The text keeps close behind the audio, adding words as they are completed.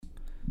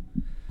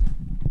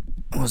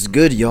What's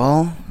good,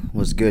 y'all?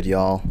 What's good,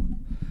 y'all?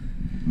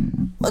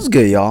 What's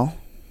good, y'all?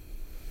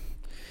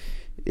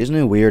 Isn't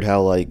it weird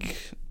how,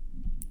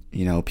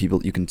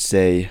 people, you can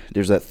say,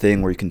 there's that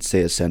thing where you can say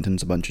a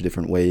sentence a bunch of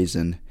different ways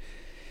and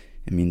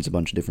it means a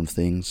bunch of different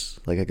things?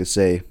 Like, I could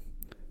say,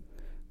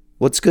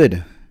 what's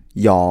good,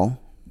 y'all?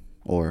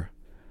 Or,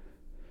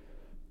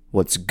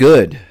 what's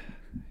good,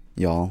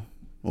 y'all?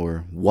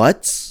 Or,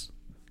 what's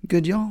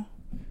good, y'all?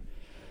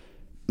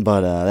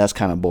 But that's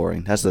kind of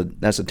boring. That's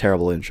a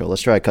terrible intro.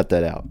 Let's try to cut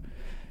that out.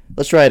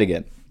 Let's try it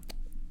again.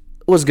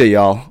 What's good,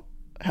 y'all?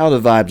 How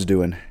the vibes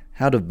doing?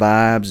 How the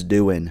vibes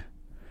doing?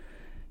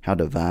 How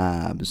the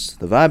vibes?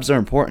 The vibes are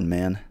important,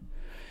 man.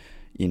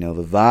 You know,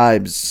 the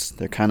vibes,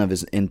 they're kind of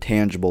this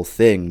intangible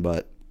thing,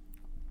 but,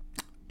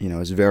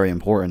 it's very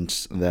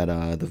important that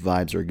the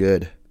vibes are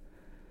good.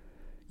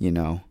 You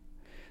know,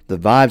 the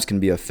vibes can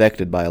be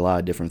affected by a lot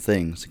of different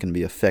things. It can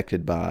be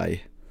affected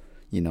by,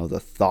 the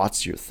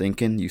thoughts you're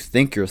thinking. You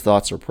think your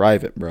thoughts are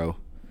private, bro.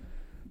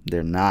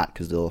 They're not,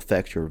 because they'll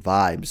affect your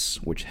vibes,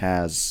 which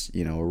has,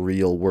 a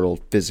real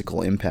world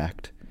physical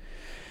impact.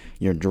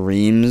 Your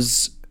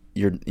dreams,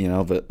 those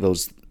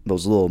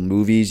little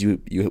movies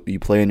you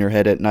play in your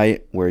head at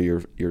night where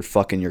you're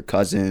fucking your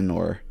cousin,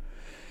 or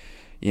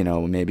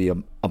maybe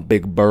a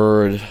big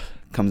bird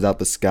comes out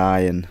the sky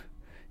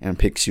and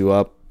picks you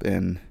up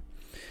and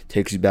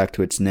takes you back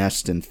to its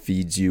nest and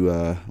feeds you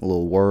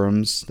little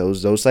worms.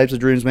 Those types of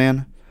dreams,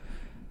 man,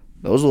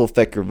 those will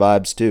affect your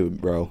vibes too,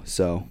 bro.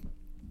 So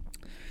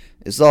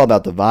it's all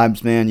about the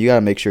vibes, man. You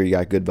gotta make sure you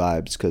got good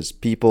vibes, because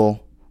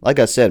people, like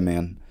I said,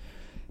 man,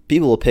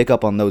 people will pick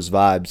up on those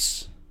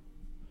vibes,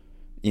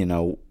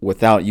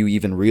 without you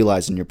even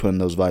realizing you're putting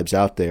those vibes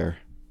out there.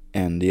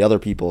 And the other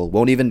people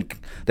won't even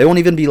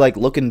be like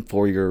looking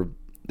for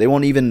they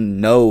won't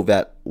even know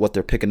that what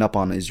they're picking up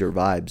on is your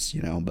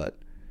vibes, but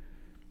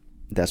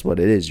that's what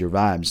it is, your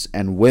vibes.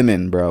 And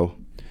women, bro,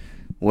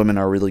 women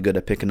are really good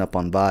at picking up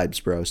on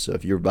vibes, bro. So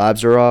if your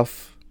vibes are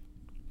off,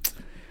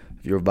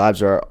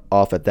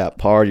 at that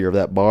party or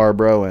that bar,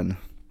 bro, and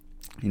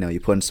you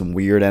putting some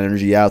weird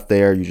energy out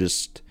there, you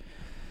just,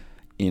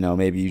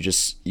 maybe you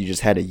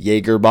just had a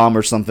Jaeger bomb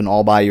or something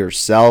all by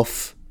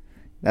yourself.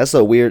 That's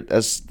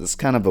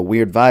kind of a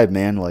weird vibe,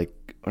 man. Like,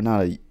 or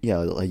not a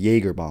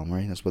Jaeger bomb,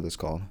 right? That's what it's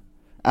called.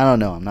 I don't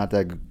know. I'm not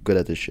that good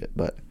at this shit,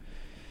 but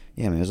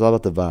yeah, man, it's all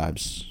about the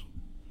vibes.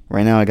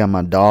 Right now, I got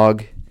my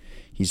dog.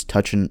 He's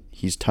touching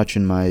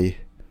my.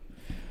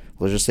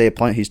 Let's just say a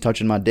plant. He's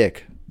touching my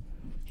dick.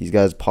 He's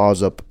got his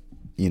paws up,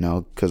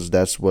 because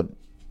that's what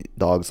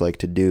dogs like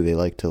to do. They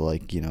like to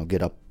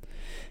get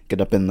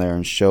up in there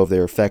and show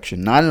their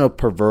affection, not in a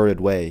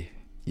perverted way,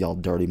 y'all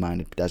dirty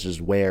minded. That's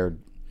just weird.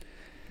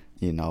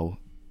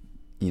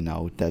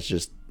 That's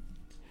just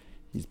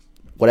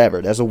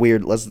whatever. That's a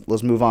weird.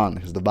 Let's move on,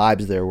 because the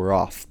vibes there were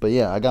off. But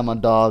yeah, I got my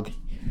dog.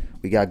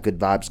 We got good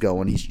vibes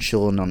going. He's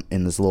chilling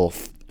in this little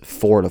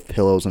fort of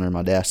pillows under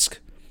my desk.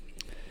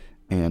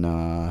 And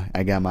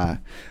I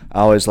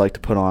always like to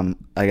put on.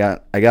 I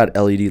got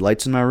LED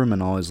lights in my room,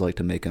 and I always like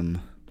to make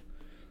them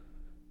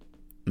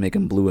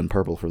blue and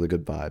purple for the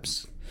good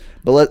vibes.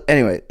 But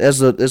anyway, this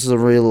is a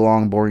really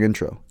long, boring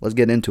intro. Let's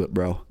get into it,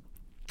 bro.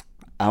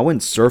 I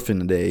went surfing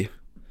today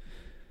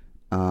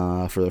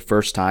for the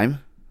first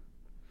time.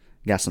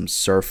 Got some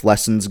surf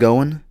lessons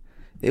going.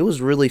 It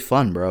was really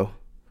fun, bro.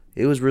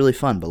 It was really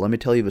fun, but let me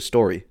tell you the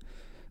story.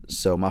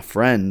 So my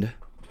friend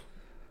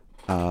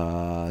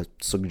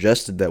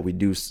suggested that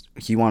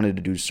he wanted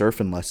to do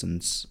surfing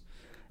lessons,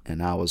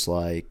 and I was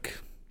like,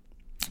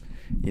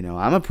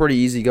 I'm a pretty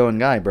easygoing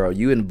guy, bro.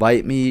 You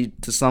invite me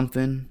to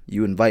something,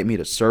 you invite me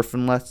to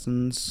surfing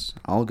lessons,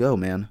 I'll go,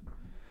 man.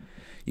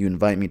 You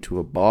invite me to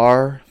a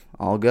bar,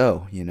 I'll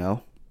go, You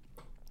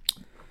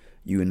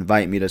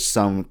invite me to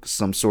some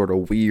sort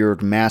of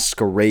weird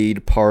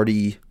masquerade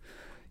party,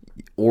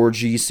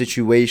 orgy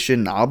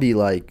situation, I'll be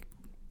like,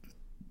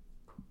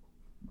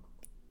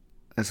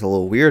 that's a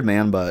little weird,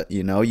 man, but,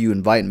 you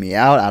invite me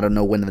out. I don't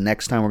know when the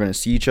next time we're going to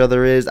see each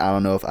other is. I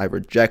don't know if I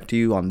reject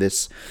you on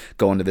this,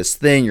 going to this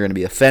thing, you're going to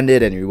be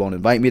offended and you won't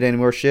invite me to any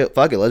more shit.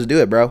 Fuck it, let's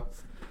do it, bro.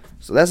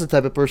 So that's the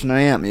type of person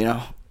I am,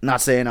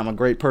 Not saying I'm a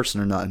great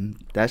person or nothing.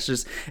 That's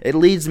just, it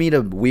leads me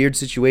to weird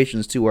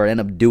situations, too, where I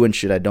end up doing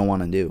shit I don't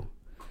want to do.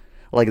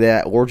 Like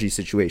that orgy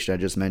situation I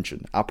just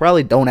mentioned. I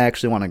probably don't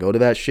actually want to go to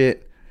that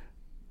shit,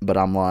 but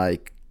I'm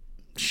like,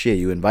 shit,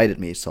 you invited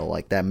me, so,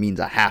 that means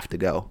I have to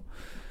go.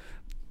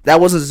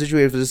 That wasn't the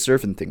situation for this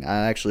surfing thing.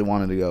 I actually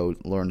wanted to go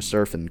learn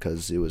surfing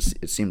because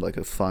it seemed like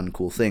a fun,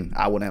 cool thing.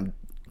 I wouldn't have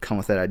come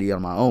with that idea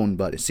on my own,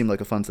 but it seemed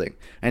like a fun thing.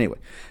 Anyway,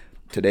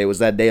 today was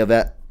that day of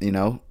that,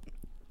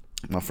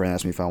 My friend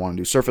asked me if I want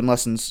to do surfing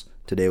lessons.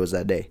 Today was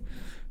that day.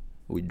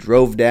 We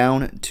drove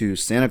down to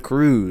Santa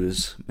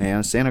Cruz,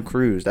 man. Santa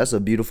Cruz, that's a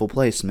beautiful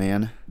place,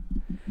 man.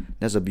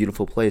 That's a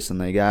beautiful place,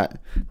 and they got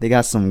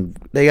some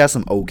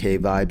okay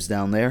vibes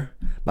down there.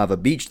 By the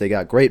beach, they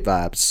got great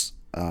vibes.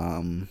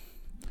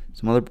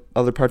 Some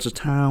other parts of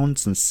town,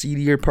 some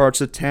seedier parts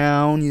of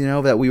town,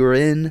 that we were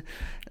in.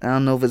 I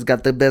don't know if it's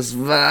got the best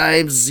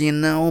vibes,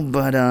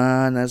 but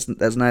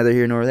that's neither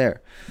here nor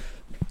there.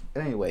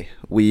 Anyway,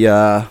 we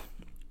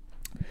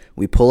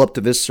pull up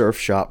to this surf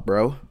shop,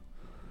 bro.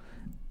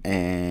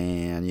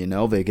 And,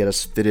 they get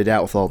us fitted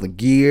out with all the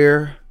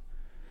gear.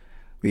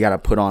 We got to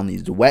put on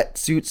these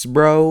wetsuits,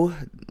 bro.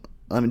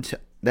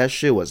 That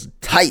shit was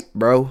tight,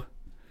 bro.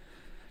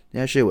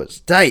 That shit was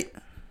tight.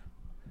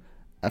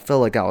 I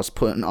felt like I was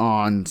putting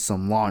on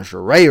some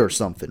lingerie or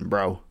something,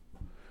 bro.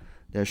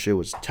 That shit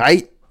was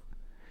tight.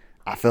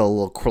 I felt a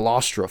little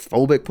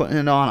claustrophobic putting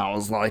it on. I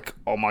was like,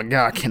 oh my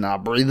God, can I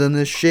breathe in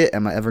this shit?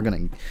 Am I ever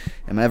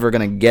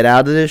gonna get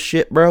out of this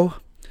shit, bro?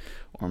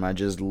 Or am I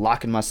just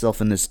locking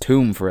myself in this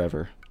tomb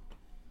forever?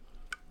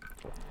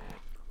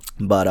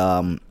 But,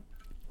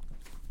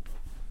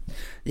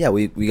 yeah,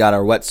 we got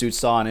our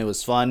wetsuits on. It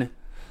was fun.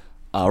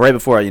 Right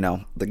before,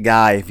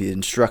 the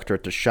instructor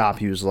at the shop,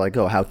 he was like,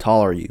 oh, how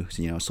tall are you?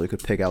 So he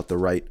could pick out the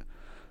right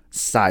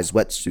size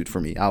wetsuit for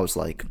me. I was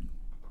like,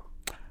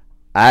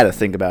 I had to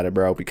think about it,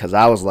 bro, because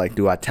I was like,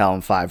 do I tell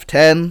him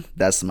 5'10"?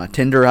 That's my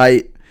Tinder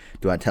height.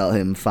 Do I tell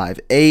him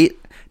 5'8"?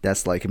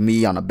 That's like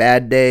me on a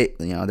bad day.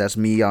 That's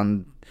me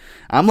on...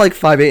 I'm like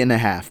 5'8" and a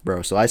half,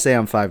 bro. So I say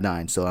I'm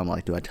 5'9". So I'm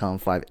like, do I tell him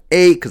 5'8"?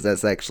 Because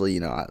that's actually,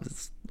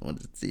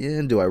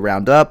 do I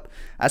round up?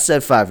 I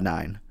said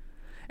 5'9".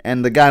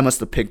 And the guy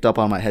must have picked up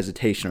on my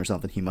hesitation or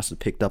something. He must have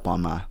picked up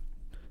on my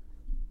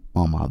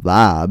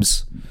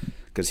vibes.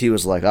 Because he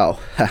was like, oh,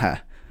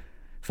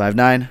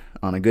 5'9"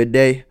 on a good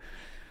day.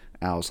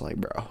 I was like,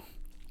 bro,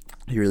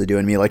 you really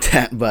doing me like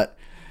that? But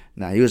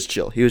nah, he was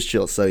chill.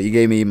 So he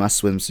gave me my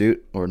swimsuit,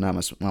 or not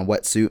my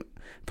wetsuit.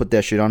 Put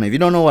that shit on. If you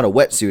don't know what a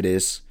wetsuit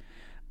is,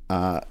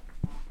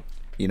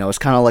 it's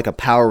kind of like a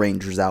Power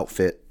Rangers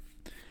outfit.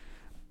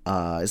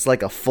 It's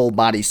like a full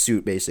body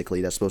suit,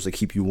 basically, that's supposed to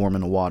keep you warm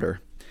in the water.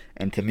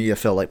 And to me, it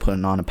felt like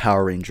putting on a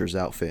Power Rangers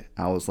outfit.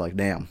 I was like,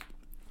 damn.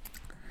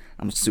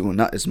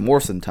 It's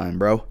morphin' time,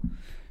 bro.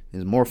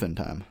 It's morphin'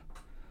 time.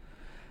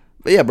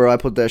 But yeah, bro, I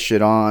put that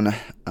shit on.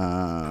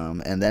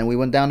 And then we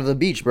went down to the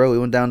beach, bro. We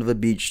went down to the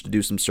beach to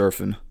do some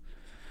surfing.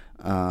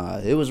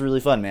 It was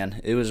really fun,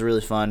 man. It was really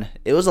fun.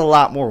 It was a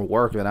lot more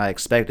work than I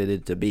expected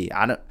it to be.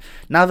 I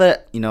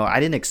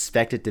didn't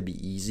expect it to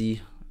be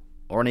easy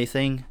or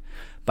anything,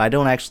 but I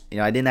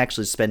didn't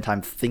actually spend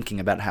time thinking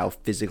about how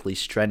physically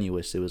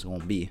strenuous it was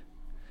going to be.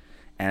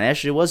 And it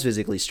actually was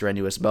physically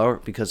strenuous, bro,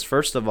 because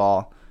first of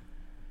all,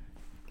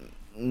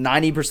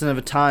 90% of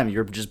the time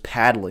you're just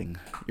paddling.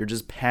 You're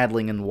just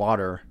paddling in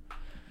water.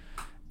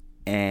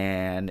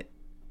 And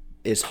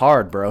it's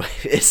hard, bro.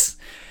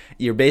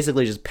 You're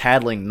basically just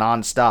paddling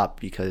nonstop,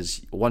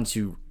 because once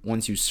you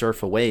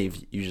surf a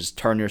wave, you just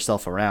turn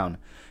yourself around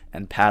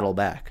and paddle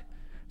back.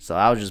 So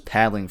I was just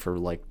paddling for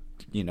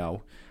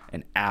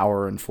an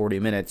hour and 40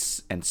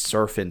 minutes and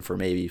surfing for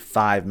maybe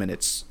 5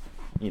 minutes,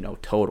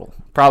 total.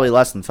 Probably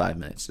less than 5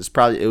 minutes.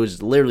 It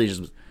was literally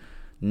just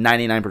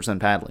 99%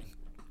 paddling.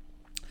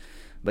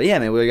 But yeah,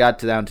 man, we got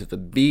down to the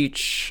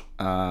beach.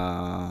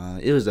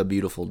 It was a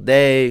beautiful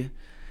day.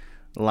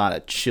 A lot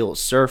of chill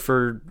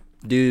surfer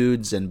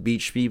dudes and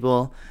beach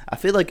people. I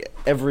feel like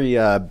every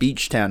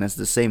beach town has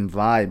the same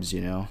vibes,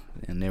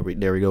 And there we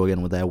go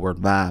again with that word,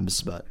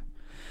 vibes. But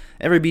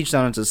every beach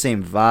town has the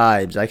same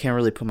vibes. I can't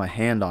really put my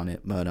hand on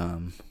it, but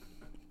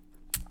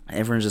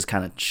everyone's just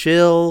kind of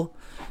chill.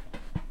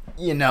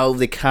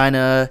 They kind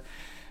of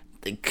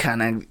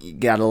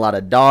got a lot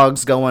of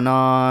dogs going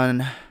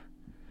on.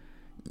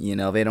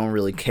 They don't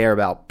really care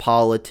about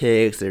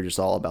politics. They're just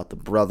all about the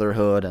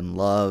brotherhood and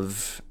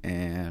love,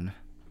 and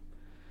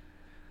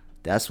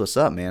that's what's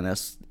up, man.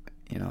 That's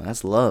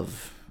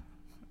love.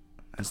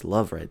 That's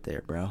love right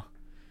there, bro.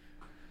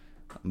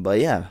 But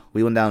yeah,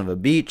 we went down to the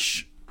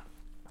beach.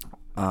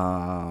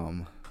 Yeah,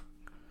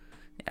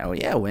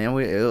 man.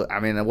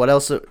 What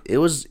else? It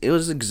was It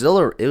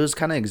was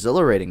kind of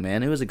exhilarating,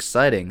 man. It was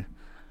exciting.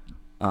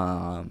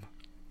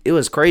 It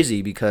was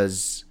crazy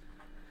because,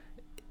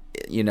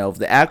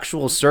 the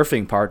actual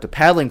surfing part, the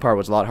paddling part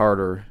was a lot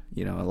harder.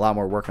 A lot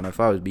more work than I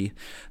thought it would be.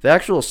 The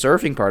actual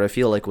surfing part, I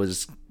feel like,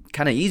 was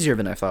kind of easier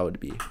than I thought it would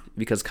be,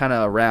 because kind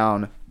of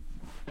around,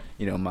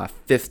 my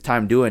 5th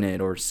time doing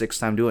it or 6th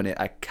time doing it,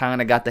 I kind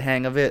of got the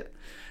hang of it.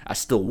 I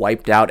still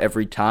wiped out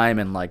every time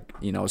and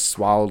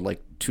swallowed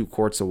like 2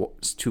 quarts of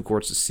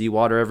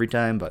seawater every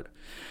time, but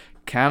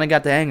kind of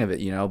got the hang of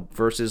it,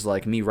 versus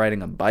like me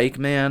riding a bike,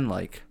 man.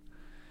 Like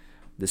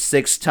the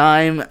sixth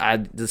time I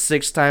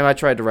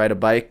tried to ride a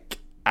bike,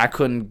 I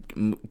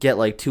couldn't get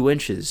like 2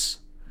 inches.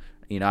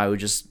 I would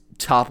just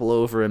topple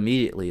over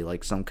immediately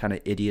like some kind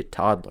of idiot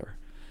toddler.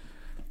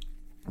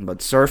 But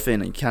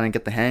surfing, you kind of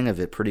get the hang of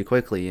it pretty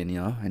quickly, and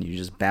you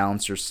just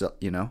balance yourself.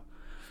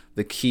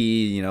 The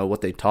key,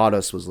 what they taught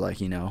us was like,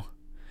 you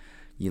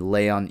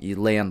lay on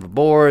the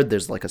board.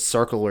 There's like a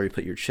circle where you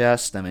put your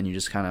chest, and then you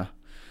just kind of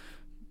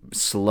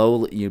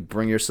slowly you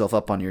bring yourself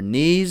up on your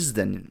knees.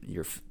 Then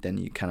you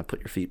kind of put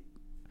your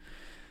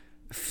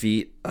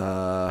feet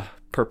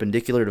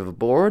perpendicular to the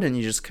board, and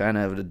you just kind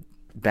of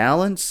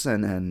balance,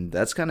 and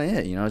that's kind of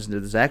it.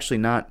 There's actually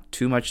not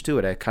too much to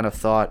it.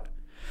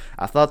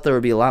 I thought there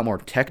would be a lot more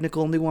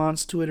technical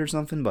nuance to it or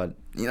something, but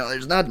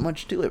there's not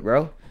much to it,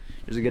 bro.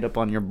 Just get up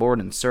on your board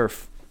and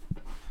surf.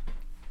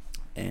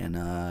 And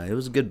it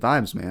was good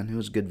vibes, man. It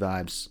was good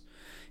vibes.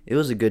 It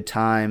was a good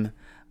time.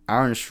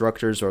 Our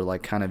instructors are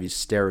like kind of these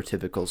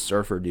stereotypical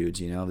surfer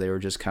dudes, you know? They were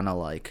just kind of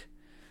like,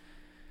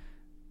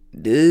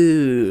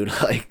 dude,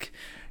 like,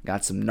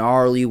 got some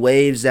gnarly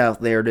waves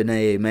out there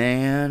today,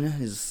 man.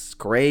 It's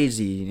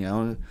crazy, you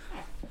know?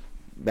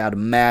 About to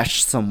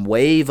mash some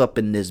wave up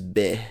in this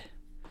bit.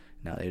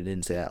 No, they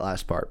didn't say that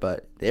last part,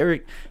 but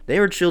they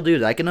were chill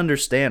dudes. I can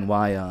understand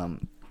why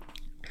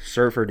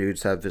surfer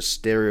dudes have this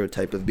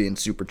stereotype of being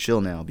super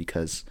chill now,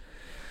 because,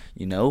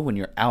 you know, when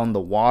you're out in the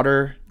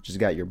water, just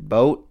got your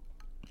boat,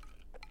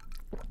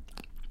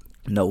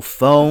 no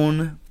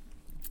phone,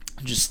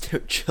 just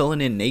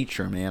chilling in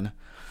nature, man.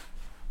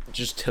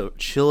 Just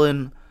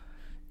chilling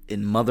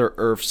in Mother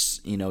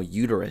Earth's, you know,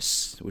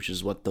 uterus, which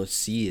is what the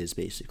sea is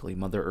basically,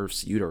 Mother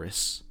Earth's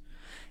uterus.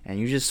 And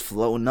you're just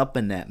floating up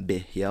in that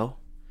bit, yo.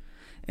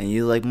 And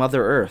you like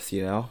Mother Earth,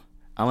 you know.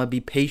 I'm gonna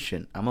be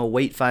patient. I'm gonna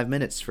wait 5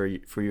 minutes for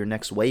your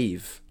next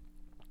wave,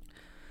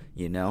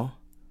 you know,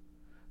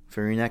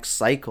 for your next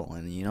cycle,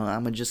 and you know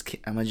I'm gonna just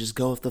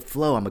go with the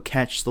flow. I'm gonna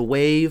catch the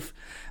wave.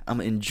 I'm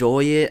gonna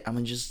enjoy it. I'm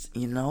gonna just,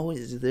 you know,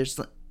 there's,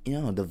 you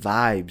know, the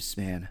vibes,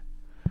 man.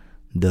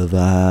 The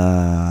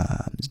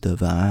vibes.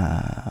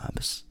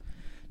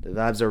 The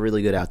vibes are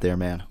really good out there,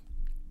 man.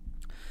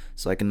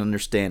 So I can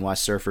understand why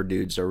surfer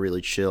dudes are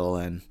really chill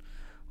and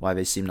why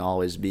they seem to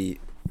always be,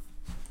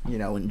 you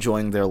know,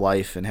 enjoying their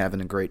life and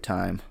having a great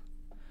time.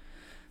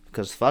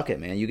 Because fuck it,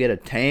 man. You get a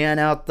tan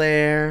out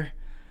there.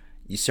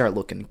 You start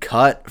looking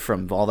cut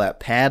from all that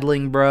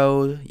paddling,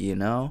 bro. You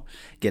know?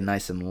 Get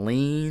nice and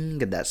lean.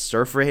 Get that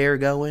surfer hair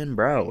going,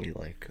 bro.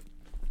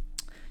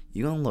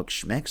 You gonna look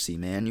schmexy,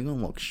 man. You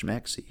gonna look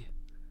schmexy.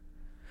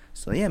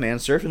 So yeah, man.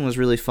 Surfing was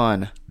really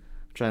fun. I'm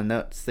trying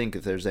to think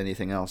if there's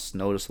anything else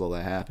noticeable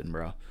that happened,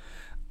 bro.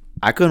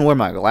 I couldn't wear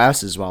my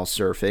glasses while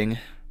surfing.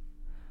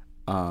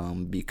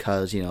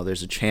 Because, you know,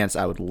 there's a chance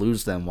I would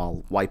lose them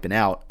while wiping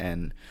out.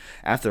 And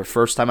after the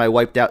first time I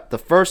wiped out,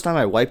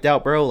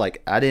 bro,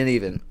 like,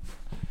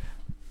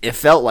 it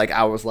felt like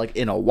I was, like,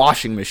 in a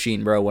washing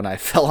machine, bro, when I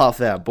fell off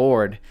that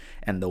board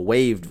and the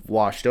wave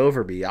washed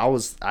over me.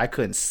 I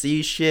couldn't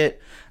see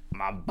shit.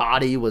 My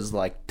body was,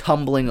 like,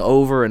 tumbling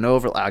over and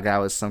over like I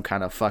was some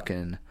kind of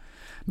fucking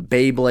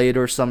Beyblade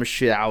or some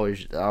shit. I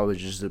was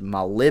just,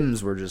 my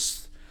limbs were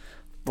just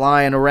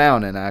flying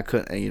around, and I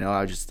couldn't, you know,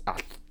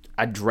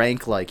 I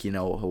drank like, you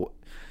know,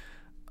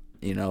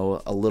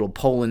 a little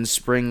Poland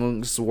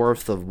Springs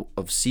worth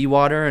of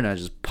seawater, and I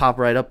just popped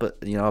right up,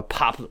 you know, I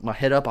popped my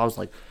head up. I was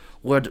like,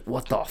 what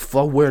the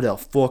fuck? Where the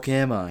fuck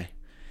am I?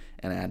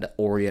 And I had to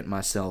orient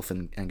myself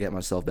and get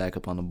myself back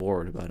up on the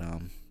board. But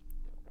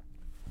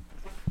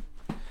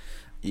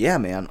yeah,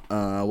 man.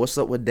 What's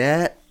up with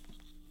that?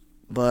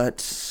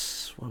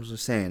 But what was I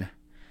saying?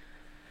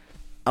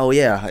 Oh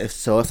yeah,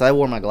 if I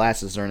wore my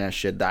glasses during that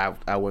shit, I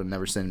would have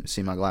never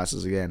seen my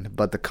glasses again.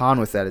 But the con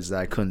with that is that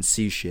I couldn't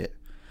see shit,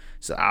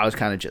 so I was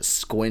kind of just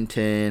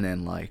squinting,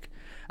 and like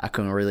I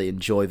couldn't really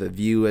enjoy the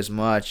view as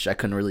much. I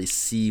couldn't really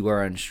see where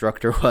our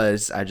instructor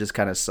was. I just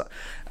kind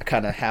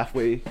of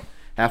halfway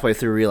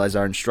through realized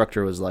our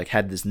instructor was like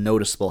had this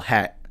noticeable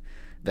hat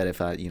that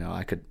if I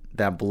could,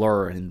 that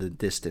blur in the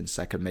distance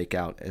I could make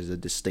out as a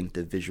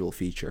distinctive visual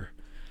feature.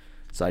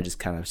 So I just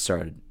kind of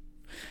started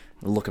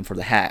looking for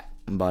the hat.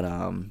 But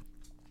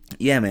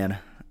yeah, man.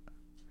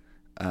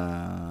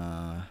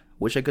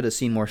 Wish I could have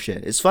seen more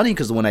shit. It's funny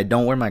because when I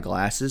don't wear my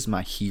glasses,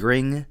 my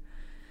hearing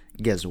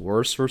gets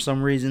worse for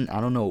some reason.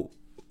 I don't know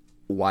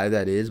why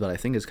that is, but I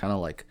think it's kind of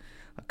like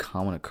a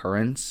common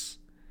occurrence.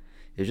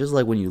 It's just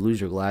like when you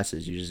lose your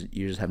glasses, you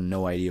just have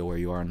no idea where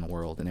you are in the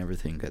world, and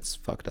everything gets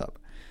fucked up.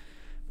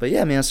 But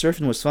yeah, man,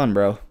 surfing was fun,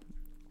 bro.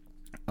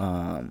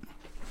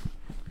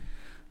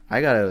 I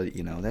gotta,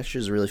 that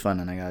shit's really fun,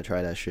 and I gotta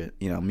try that shit.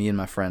 Me and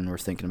my friend were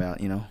thinking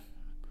about,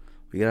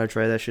 we gotta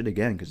try that shit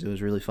again, because it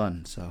was really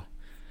fun. So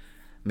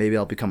maybe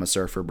I'll become a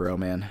surfer, bro,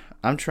 man.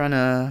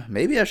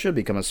 Maybe I should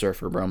become a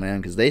surfer, bro,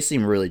 man, because they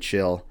seem really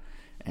chill,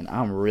 and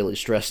I'm really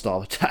stressed all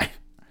the time.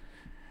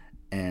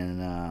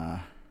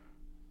 And,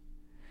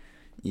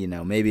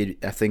 maybe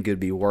I think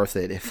it'd be worth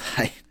it if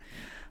I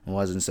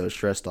wasn't so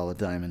stressed all the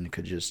time and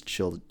could just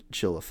chill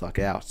the fuck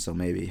out. So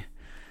maybe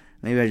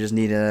I just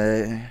need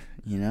to,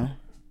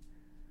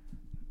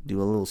 do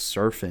a little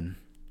surfing,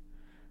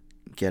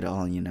 get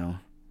all the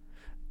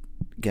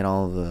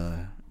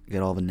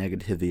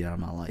negativity out of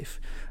my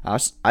life. I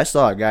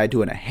saw a guy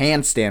doing a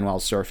handstand while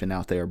surfing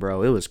out there,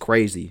 bro. It was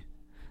crazy.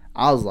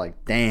 I was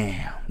like,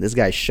 damn, this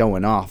guy's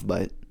showing off.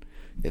 But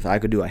if I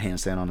could do a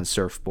handstand on a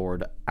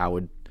surfboard, I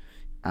would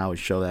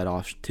show that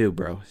off too,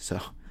 bro. So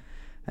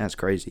that's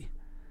crazy.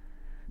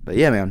 But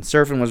yeah, man,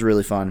 surfing was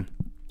really fun.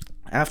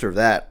 After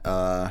that,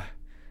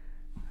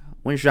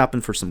 went shopping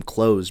for some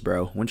clothes,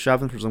 bro. Went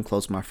shopping for some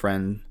clothes. My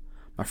friend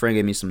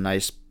gave me some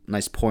nice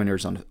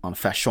pointers on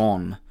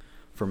fashion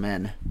for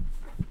men.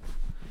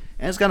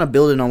 And it's kind of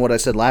building on what I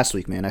said last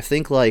week, man. I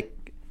think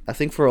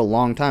for a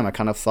long time I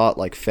kind of thought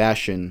like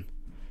fashion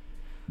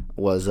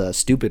was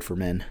stupid for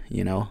men.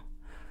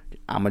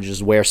 I'm gonna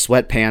just wear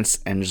sweatpants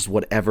and just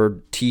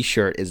whatever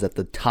t-shirt is at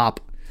the top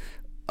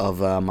of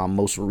my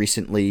most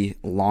recently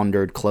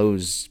laundered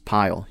clothes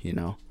pile,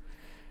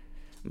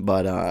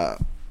 But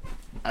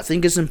I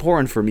think it's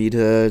important for me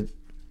to,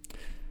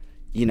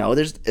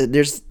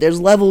 there's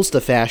levels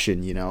to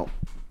fashion,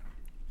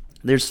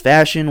 There's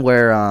fashion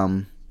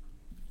where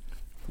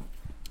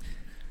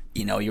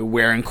you're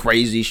wearing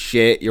crazy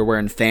shit, you're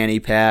wearing fanny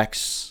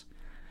packs,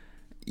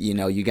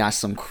 you got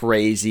some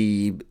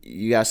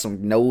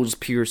nose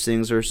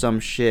piercings or some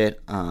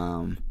shit.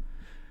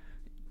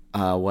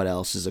 What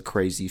else is a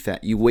crazy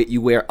you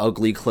wear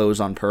ugly clothes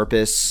on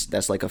purpose.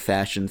 That's like a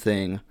fashion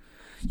thing.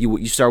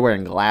 You start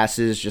wearing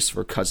glasses just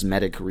for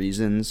cosmetic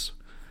reasons.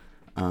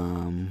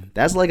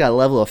 That's like a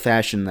level of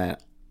fashion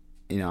that,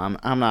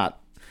 I'm not.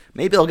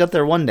 Maybe I'll get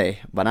there one day,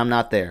 but I'm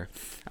not there.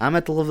 I'm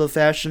at the level of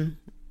fashion.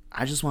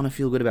 I just want to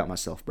feel good about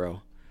myself,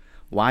 bro.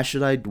 Why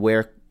should I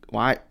wear?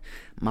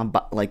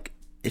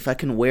 If I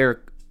can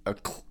wear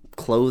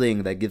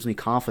clothing that gives me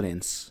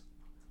confidence,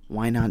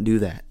 why not do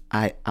that?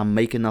 I'm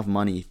making enough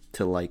money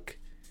to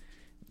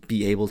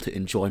be able to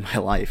enjoy my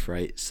life,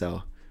 right?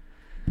 So,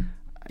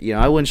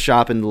 I went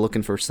shopping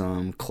looking for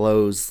some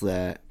clothes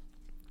that,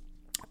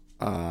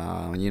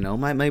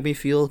 might make me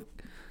feel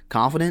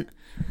confident.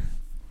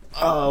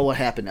 Oh, what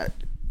happened?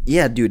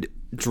 Yeah, dude,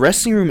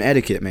 dressing room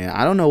etiquette, man.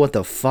 I don't know what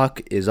the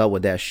fuck is up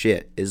with that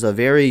shit. It's a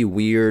very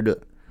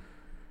weird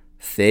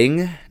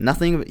thing.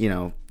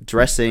 Nothing,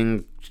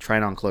 dressing,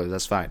 trying on clothes,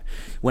 that's fine.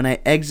 When I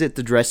exit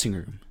the dressing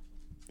room,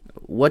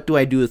 what do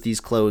I do with these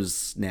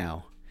clothes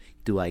now?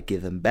 Do I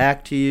give them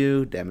back to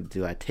you?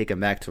 Do I take them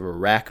back to a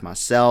rack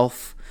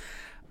myself?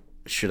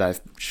 Should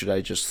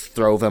I just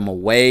throw them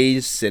away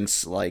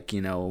since my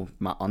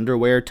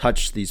underwear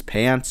touched these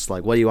pants?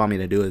 What do you want me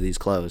to do with these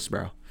clothes,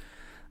 bro?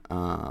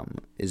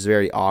 It's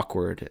very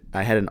awkward.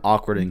 I had an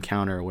awkward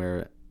encounter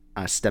where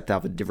I stepped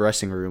out of the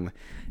dressing room.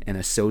 An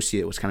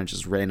associate was kind of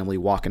just randomly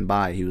walking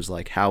by. He was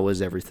like, "How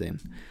was everything?"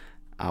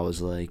 I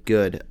was like,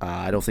 "Good.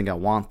 I don't think I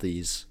want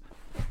these."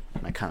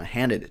 And I kind of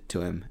handed it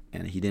to him,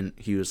 and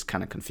he was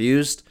kind of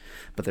confused,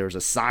 but there was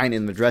a sign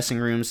in the dressing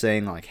room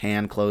saying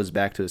hand clothes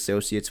back to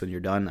associates when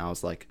you're done. I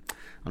was like,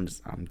 I'm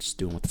just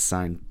doing what the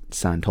sign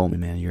told me,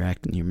 man.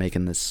 You're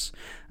making this,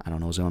 I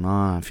don't know what's going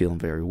on. I'm feeling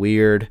very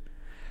weird.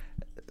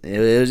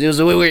 It was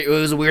a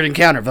weird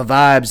encounter. The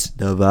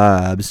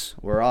vibes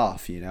were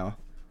off,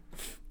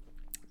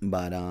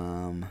 But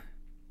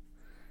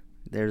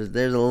there's a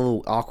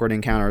little awkward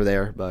encounter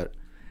there, but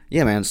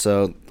yeah, man.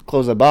 So the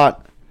clothes I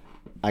bought,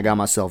 I got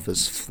myself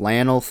this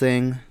flannel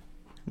thing.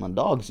 My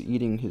dog's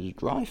eating his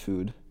dry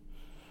food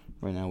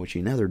right now, which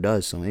he never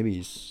does, so maybe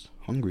he's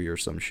hungry or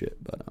some shit.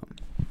 But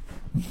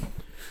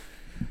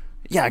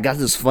yeah, I got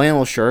this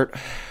flannel shirt.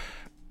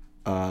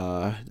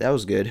 That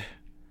was good.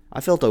 I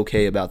felt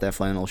okay about that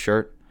flannel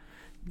shirt,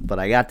 but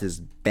I got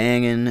this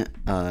banging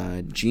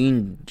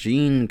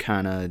jean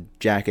kind of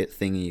jacket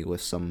thingy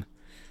with some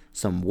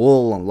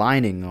wool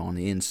lining on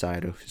the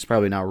inside. It's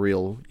probably not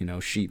real,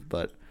 sheep,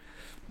 but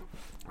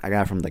I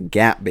got it from the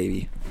Gap,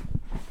 baby.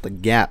 The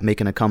Gap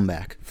making a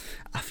comeback.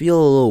 I feel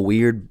a little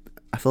weird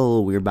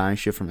buying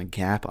shit from the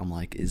Gap. I'm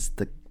like, is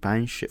the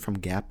buying shit from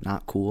Gap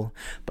not cool?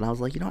 But I was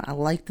like, I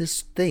like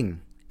this thing.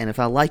 And if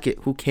I like it,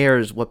 who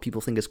cares what people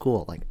think is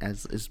cool?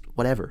 Is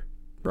whatever,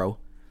 bro.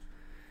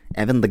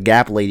 And then the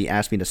Gap lady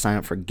asked me to sign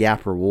up for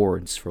Gap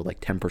Rewards for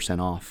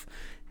 10% off.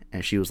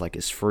 And she was like,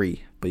 it's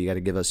free, but you got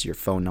to give us your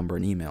phone number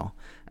and email.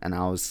 And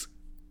I was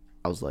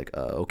like,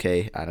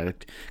 okay.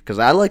 Because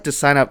I like to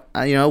sign up,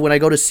 when I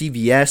go to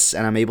CVS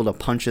and I'm able to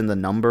punch in the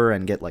number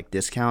and get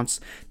discounts,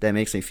 that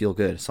makes me feel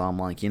good. So I'm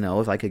like,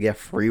 if I could get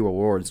free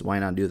rewards, why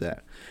not do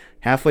that?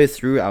 Halfway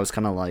through, I was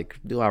kind of like,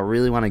 do I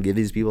really want to give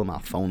these people my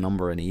phone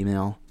number and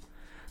email?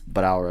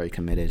 But I already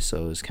committed,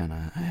 so it was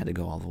I had to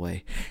go all the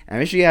way. And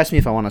then she asked me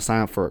if I want to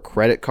sign up for a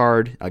credit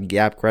card, a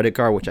Gap credit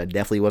card, which I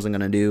definitely wasn't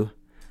going to do.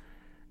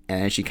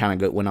 And then she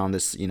kind of went on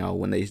this,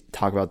 when they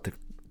talk about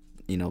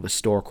the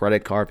store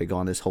credit card, they go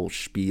on this whole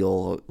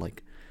spiel,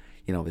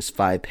 this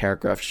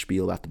 5-paragraph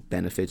spiel about the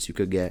benefits you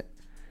could get,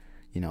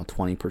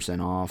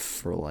 20% off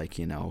for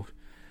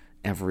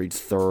every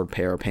third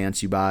pair of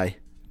pants you buy.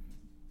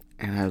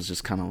 And I was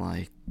just kind of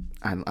like,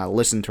 I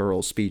listened to her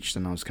whole speech,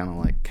 and I was kind of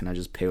like, can I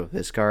just pay with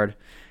this card?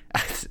 I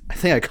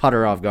think I caught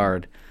her off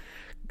guard.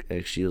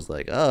 She was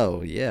like,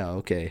 oh, yeah,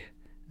 okay.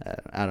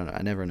 I don't know.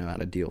 I never know how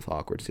to deal with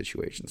awkward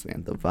situations,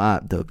 man. The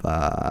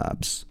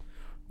vibes.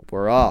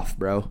 We're off,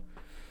 bro.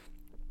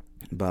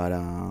 But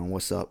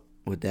what's up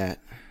with that?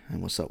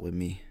 And what's up with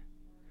me?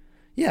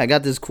 Yeah, I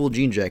got this cool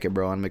jean jacket,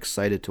 bro. I'm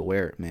excited to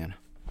wear it, man.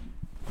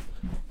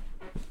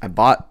 I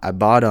bought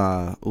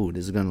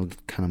this is gonna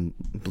kind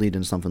of bleed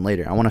into something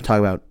later. I want to talk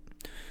about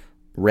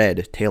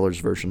Red Taylor's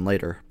version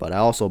later, but I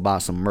also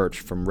bought some merch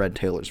from Red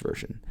Taylor's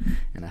version.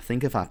 And I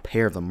think if I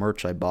pair the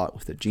merch I bought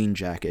with the jean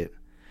jacket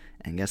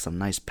and get some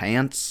nice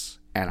pants,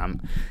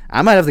 and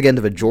I might have to get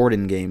into the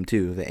Jordan game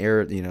too.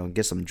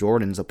 Get some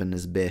Jordans up in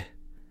this bit.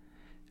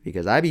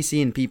 Because I be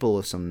seeing people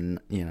with some,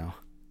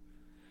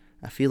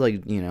 I feel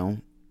like,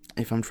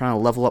 if I'm trying to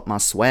level up my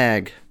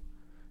swag,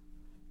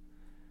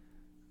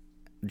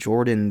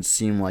 Jordans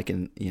seem like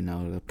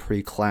a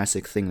pretty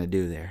classic thing to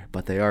do there,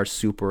 but they are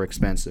super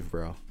expensive,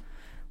 bro.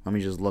 Let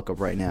me just look up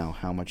right now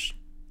how much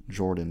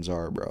Jordans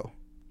are, bro.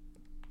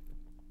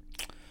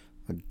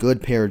 A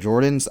good pair of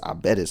Jordans, I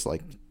bet it's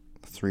like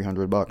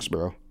 $300,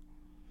 bro.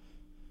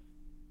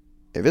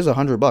 If it's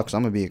 $100,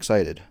 I'm gonna be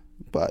excited,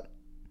 but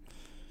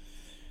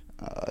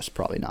it's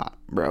probably not,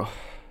 bro.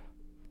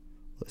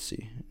 Let's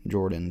see,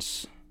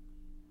 Jordans,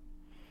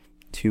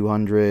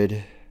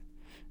 200.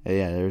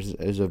 Yeah,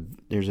 there's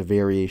a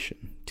variation.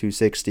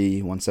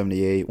 260,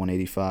 178,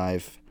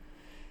 185,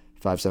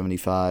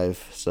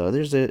 575. So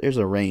there's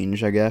a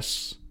range, I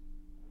guess.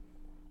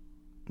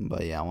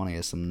 But yeah, I want to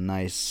get some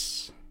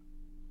nice.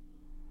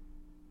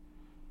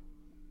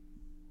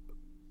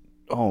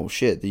 Oh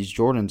shit, these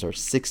Jordans are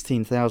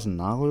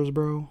 $16,000,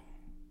 bro.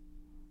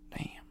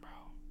 Damn, bro.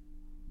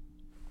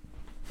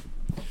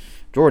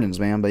 Jordans,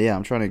 man. But yeah,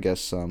 I'm trying to get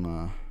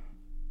some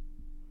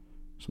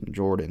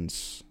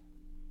Jordans.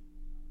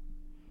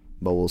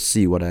 But we'll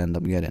see what I end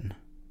up getting.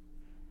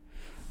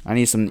 I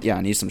need some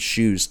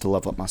shoes to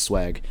level up my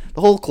swag.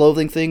 The whole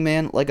clothing thing,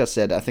 man, like I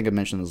said, I think I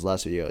mentioned in this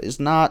last video, is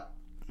not...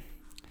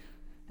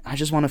 I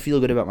just want to feel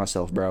good about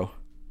myself, bro.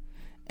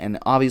 And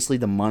obviously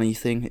the money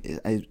thing,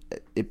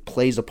 it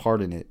plays a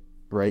part in it,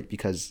 right?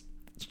 Because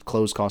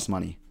clothes cost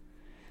money.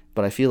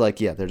 But I feel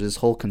like, yeah, there's this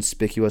whole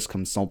conspicuous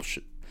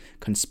consumption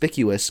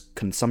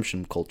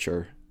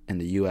culture in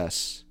the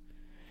U.S.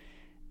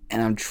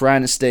 And I'm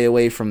trying to stay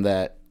away from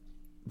that.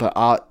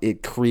 But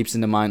it creeps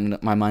into my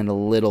mind a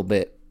little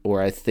bit,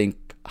 where I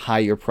think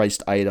higher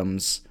priced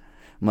items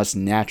must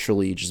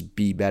naturally just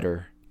be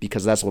better,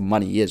 because that's what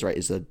money is,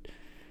 right?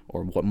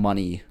 Or what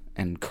money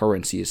and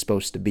currency is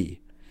supposed to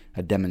be,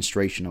 a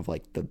demonstration of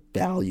like the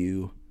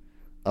value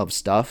of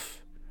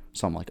stuff.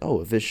 So I'm like,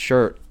 oh, if this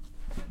shirt,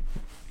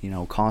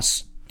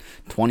 costs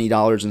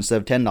 $20 instead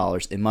of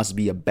 $10, it must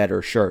be a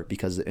better shirt,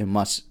 because it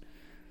must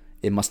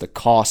have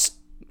cost,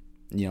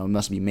 it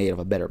must be made of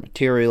a better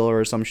material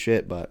or some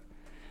shit, but.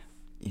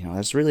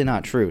 That's really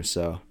not true.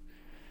 So,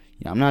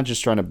 I'm not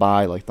just trying to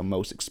buy like the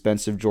most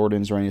expensive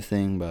Jordans or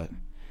anything, but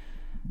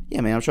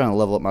yeah, man, I'm trying to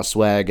level up my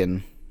swag,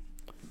 and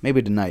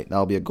maybe tonight,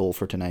 that'll be a goal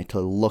for tonight,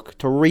 to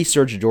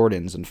research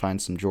Jordans and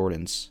find some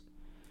Jordans.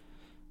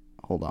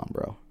 Hold on,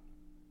 bro.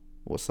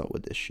 What's up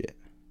with this shit?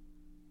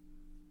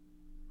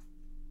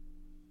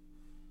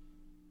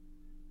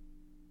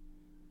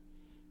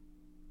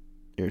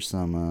 There's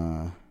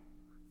some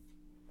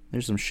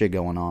shit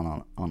going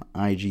on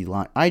IG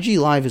Live. IG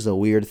Live is a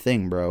weird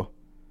thing, bro.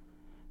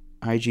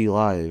 IG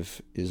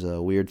Live is a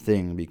weird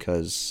thing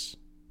because,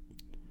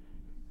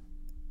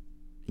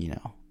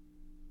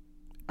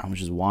 I'm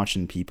just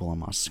watching people on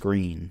my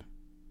screen.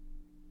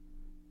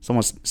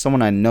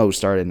 Someone I know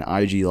started an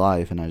IG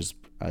Live, and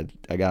I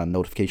got a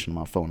notification on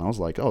my phone. I was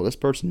like, oh, this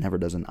person never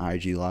does an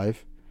IG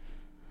Live.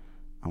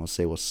 I'm gonna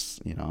say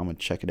I'm gonna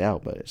check it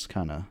out, but it's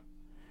kind of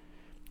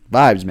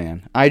vibes,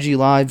 man. IG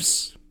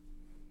Lives.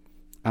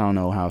 I don't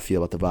know how I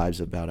feel about the vibes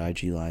about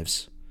IG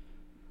Lives.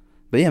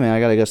 But yeah, man, I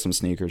gotta get some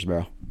sneakers,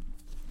 bro.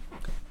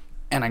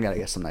 And I gotta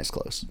get some nice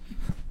clothes.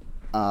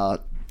 I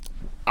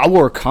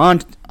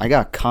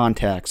got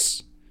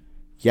contacts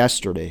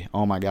yesterday.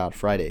 Oh my god,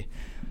 Friday.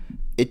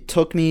 It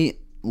took me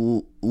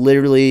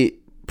literally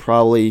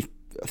probably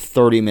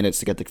 30 minutes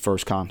to get the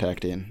first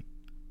contact in.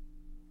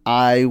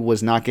 I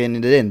was not getting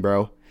it in,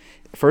 bro.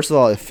 First of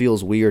all, it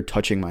feels weird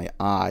touching my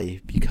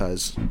eye,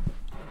 because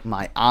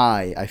my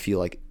eye, I feel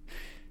like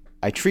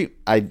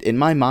in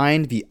my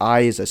mind, the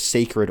eye is a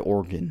sacred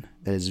organ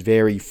that is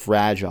very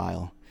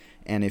fragile,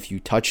 and if you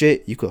touch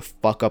it, you could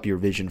fuck up your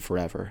vision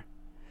forever.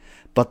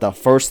 But the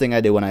first thing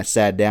I did when I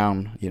sat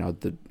down,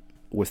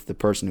 with the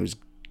person who was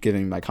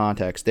giving me my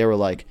contacts, they were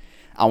like,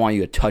 I want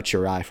you to touch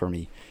your eye for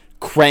me.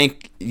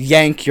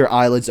 Yank your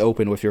eyelids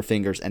open with your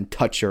fingers and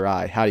touch your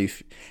eye.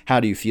 How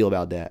do you feel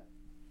about that?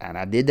 And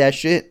I did that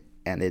shit,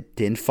 and it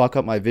didn't fuck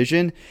up my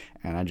vision,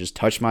 and I just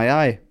touched my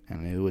eye,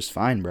 and it was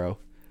fine, bro.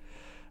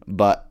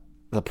 But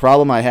the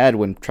problem I had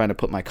when trying to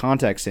put my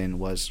contacts in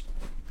was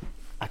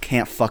I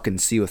can't fucking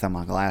see without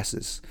my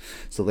glasses.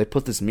 So they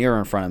put this mirror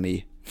in front of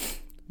me,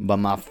 but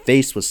my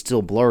face was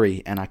still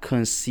blurry, and I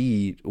couldn't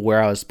see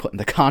where I was putting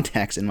the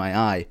contacts in my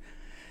eye.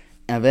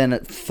 And then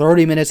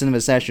 30 minutes into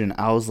the session,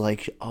 I was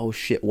like, oh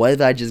shit, what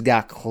if I just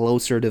got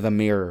closer to the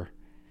mirror?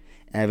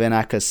 And then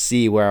I could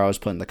see where I was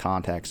putting the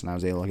contacts, and I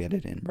was able to get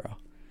it in, bro.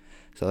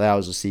 So that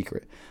was a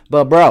secret.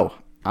 But bro,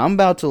 I'm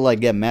about to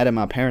get mad at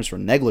my parents for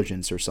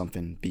negligence or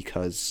something,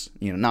 because,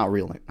 not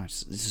real.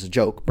 This is a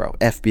joke, bro.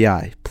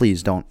 FBI,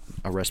 please don't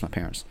arrest my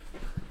parents.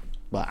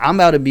 But I'm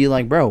about to be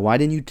like, bro, why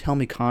didn't you tell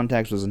me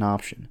contacts was an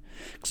option?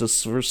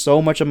 Because for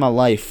so much of my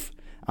life,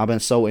 I've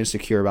been so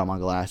insecure about my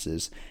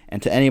glasses.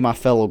 And to any of my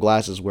fellow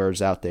glasses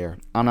wearers out there,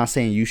 I'm not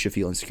saying you should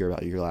feel insecure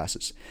about your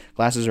glasses.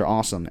 Glasses are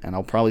awesome, and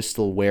I'll probably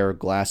still wear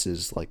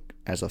glasses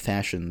as a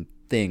fashion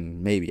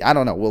thing, maybe. I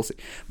don't know, we'll see.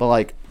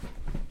 But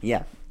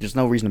yeah, there's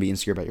no reason to be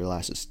insecure about your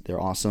glasses. They're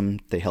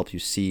awesome. They help you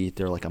see.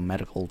 They're like a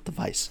medical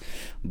device.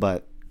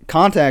 But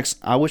contacts,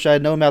 I wish I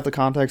had known about the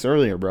contacts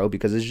earlier, bro,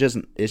 because it's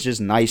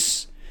just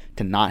nice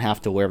to not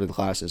have to wear the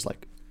glasses,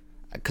 like,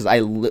 because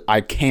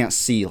I can't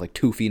see like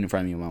 2 feet in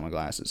front of me without my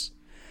glasses,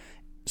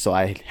 so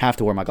I have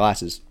to wear my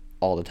glasses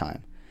all the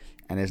time,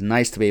 and it's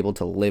nice to be able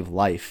to live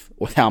life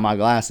without my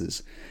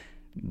glasses.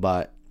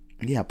 But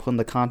yeah, putting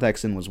the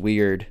contacts in was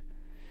weird,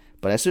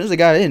 but as soon as I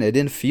got in, it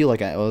didn't feel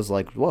like I was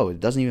like, whoa, it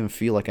doesn't even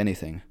feel like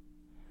anything.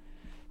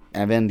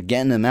 And then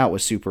getting them out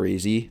was super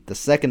easy. The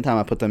second time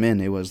I put them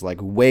in, it was like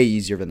way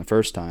easier than the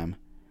first time.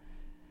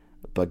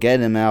 But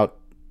getting them out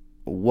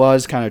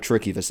was kind of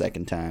tricky the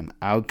second time.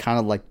 I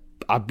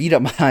beat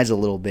up my eyes a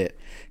little bit,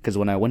 because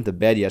when I went to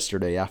bed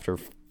yesterday after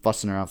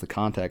fussing around with the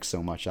contacts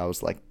so much, I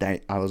was like,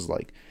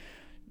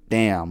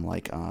 damn,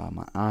 like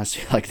my eyes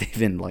feel like they've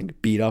been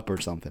like beat up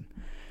or something.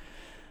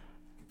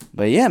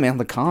 But yeah, man,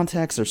 the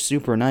contacts are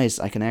super nice.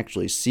 I can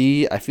actually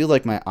see. I feel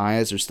like my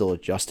eyes are still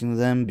adjusting to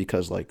them,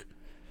 because like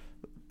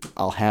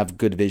I'll have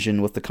good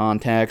vision with the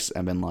contacts,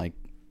 and then like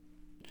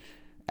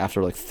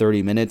after like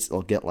 30 minutes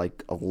it'll get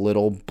like a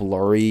little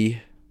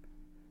blurry,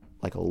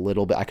 like a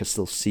little bit. I can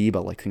still see,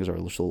 but like things are a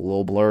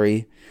little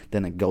blurry.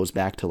 Then it goes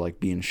back to like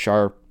being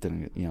sharp.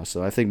 Then, you know,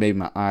 so I think maybe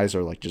my eyes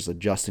are like just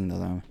adjusting to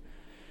them.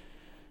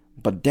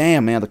 But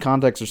damn, man, the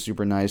contacts are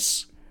super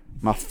nice.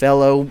 My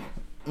fellow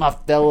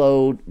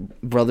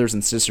brothers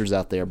and sisters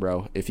out there,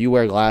 bro, if you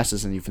wear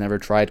glasses and you've never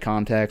tried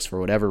contacts for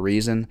whatever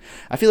reason,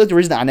 I feel like the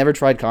reason that I never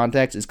tried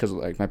contacts is because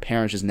like my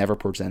parents just never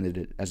presented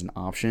it as an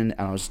option,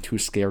 and I was too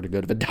scared to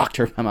go to the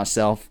doctor by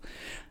myself,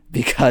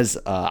 because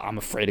I'm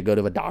afraid to go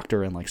to a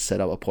doctor and like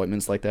set up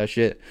appointments like that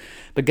shit.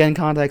 But getting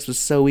contacts was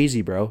so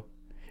easy, bro.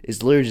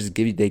 It's literally just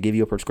they give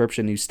you a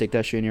prescription and you stick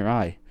that shit in your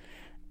eye.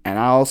 And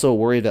I also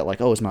worry that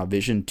like, oh, is my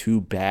vision too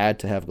bad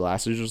to have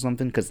glasses or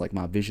something? Because like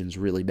my vision's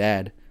really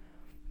bad.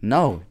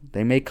 No,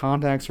 they make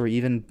contacts for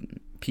even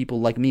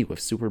people like me with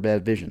super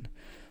bad vision.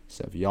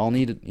 So if y'all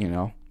need,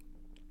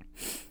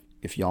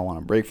 if y'all want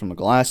to break from the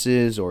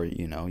glasses, or,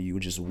 you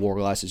just wore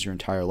glasses your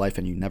entire life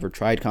and you never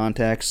tried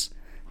contacts,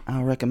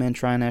 I recommend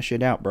trying that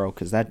shit out, bro.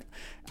 Because I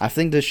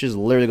think this shit's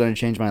literally going to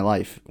change my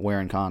life,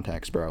 wearing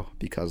contacts, bro.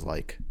 Because,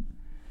 like,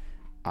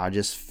 I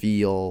just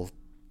feel,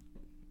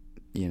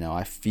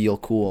 I feel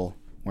cool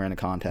wearing the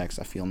contacts.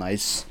 I feel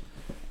nice.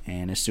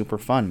 And it's super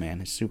fun, man.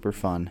 It's super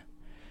fun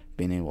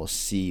being able to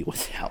see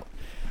without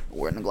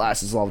wearing the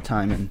glasses all the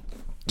time and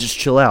just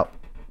chill out.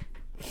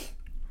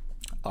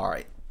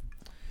 Alright.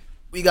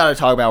 We gotta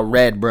talk about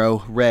Red,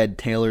 bro. Red,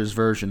 Taylor's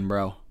version,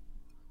 bro.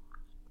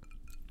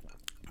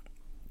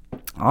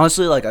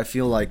 Honestly, like, I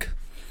feel like,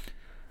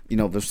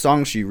 the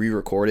songs she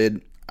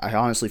re-recorded, I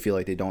honestly feel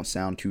like they don't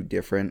sound too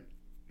different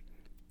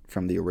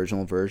from the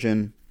original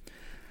version.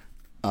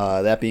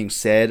 That being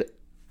said,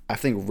 I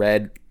think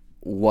Red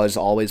was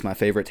always my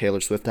favorite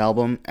Taylor Swift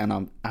album,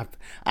 and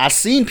I've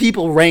seen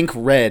people rank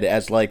Red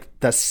as like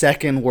the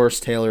second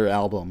worst Taylor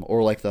album,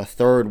 or like the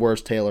third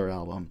worst Taylor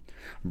album.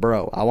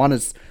 Bro, I want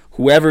to,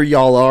 whoever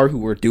y'all are who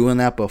were doing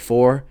that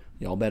before,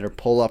 y'all better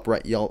pull up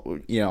right, y'all,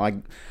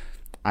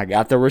 I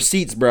got the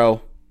receipts,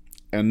 bro,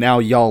 and now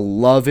y'all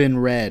loving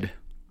Red.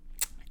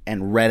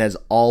 And Red I've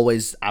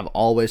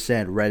always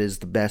said Red is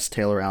the best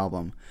Taylor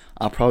album.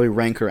 I'll probably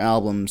rank her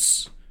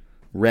albums: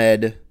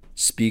 Red,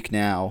 Speak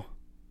Now.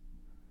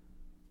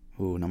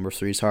 Ooh, number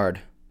 3 is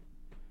hard.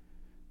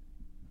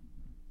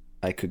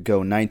 I could go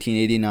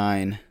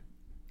 1989.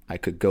 I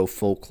could go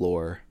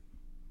Folklore.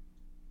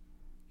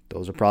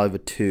 Those are probably the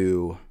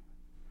 2.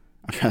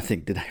 I'm trying to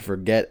think, did I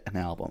forget an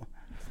album?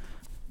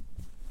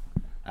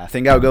 I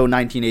think I'll go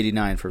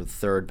 1989 for the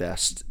third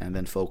best, and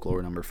then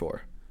Folklore number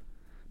 4.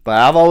 But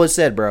I've always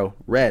said, bro,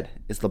 Red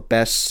is the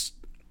best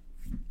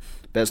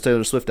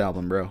Taylor Swift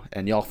album, bro.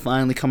 And y'all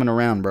finally coming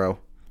around, bro.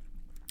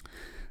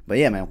 But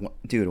yeah, man,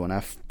 dude, when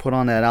I put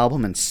on that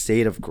album and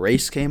State of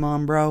Grace came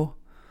on, bro,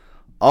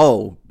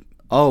 oh,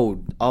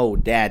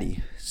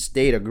 daddy,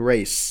 State of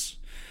Grace.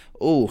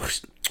 Oh,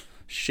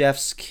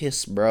 chef's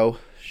kiss, bro.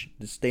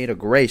 The State of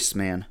Grace,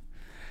 man.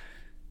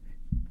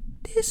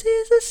 This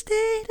is a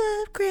state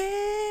of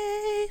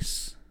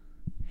grace.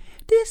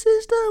 This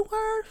is the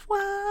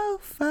worthwhile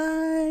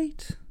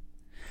fight.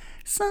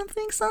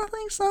 Something,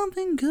 something,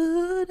 something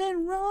good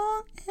and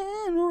wrong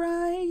and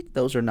right.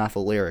 Those are not the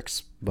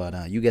lyrics,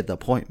 but you get the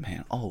point,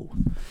 man. Oh,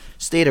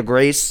 State of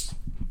Grace,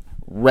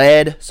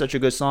 Red, such a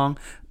good song.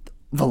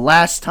 The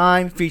Last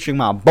Time, featuring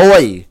my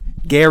boy,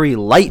 Gary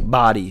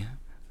Lightbody.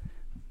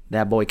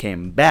 That boy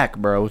came back,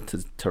 bro,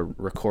 to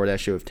record that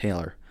shit with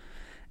Taylor.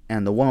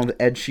 And the one with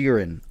Ed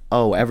Sheeran.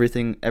 Oh,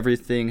 everything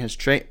has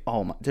changed.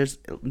 Oh, my, there's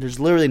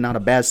literally not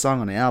a bad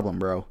song on the album,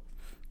 bro.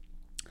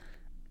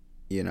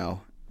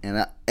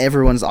 And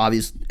everyone's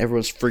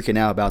freaking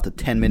out about the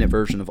 10-minute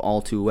version of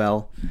All Too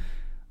Well.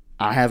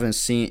 I haven't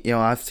seen,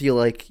 I feel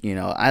like,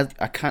 I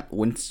can't,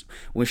 when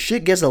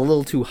shit gets a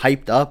little too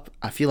hyped up,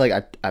 I feel like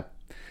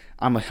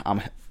I'm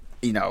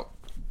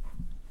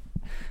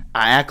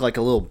I act like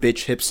a little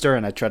bitch hipster,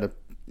 and I try to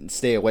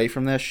stay away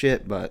from that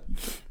shit. But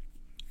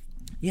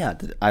yeah,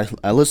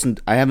 I listened.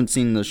 I haven't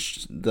seen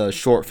the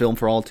short film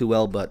for All Too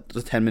Well, but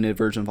the 10-minute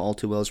version of All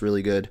Too Well is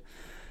really good.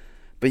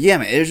 But yeah,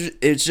 man,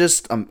 it's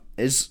just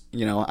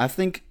I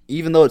think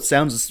even though it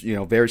sounds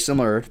very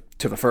similar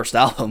to the first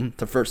album,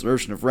 the first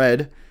version of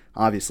Red,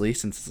 obviously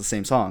since it's the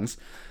same songs,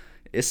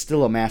 it's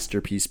still a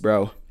masterpiece,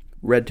 bro.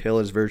 Red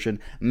Taylor's version,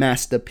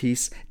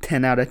 masterpiece,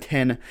 10 out of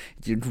 10.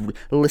 You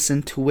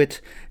listen to it,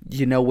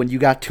 when you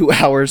got 2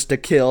 hours to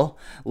kill,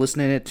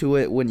 listening to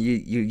it when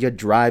you're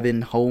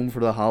driving home for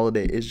the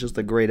holiday. It's just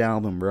a great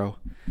album, bro.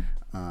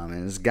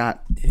 And it's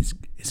got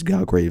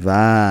great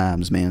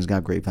vibes, man. It's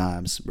got great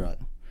vibes, bro.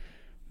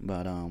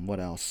 But what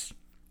else?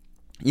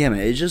 Yeah, man,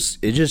 it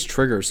just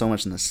triggers so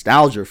much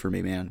nostalgia for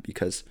me, man,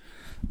 because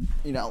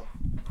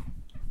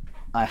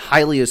I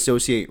highly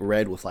associate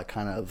Red with like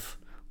kind of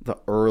the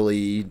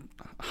early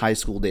high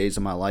school days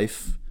of my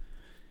life,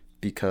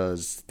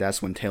 because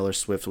that's when Taylor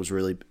Swift was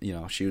really,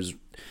 she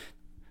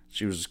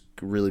was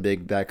really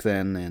big back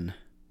then, and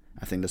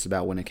I think that's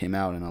about when it came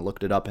out. And I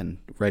looked it up, and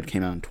Red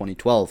came out in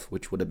 2012,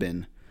 which would have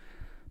been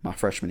my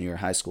freshman year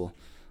of high school.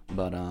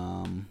 But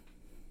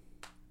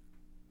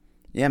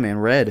yeah, man,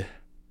 Red.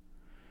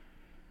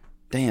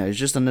 Damn, it's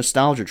just a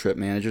nostalgia trip,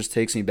 man. It just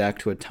takes me back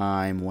to a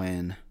time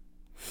when.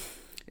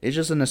 It's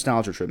just a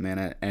nostalgia trip,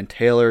 man. And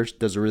Taylor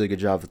does a really good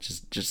job of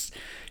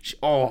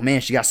oh,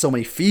 man, she got so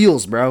many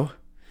feels, bro.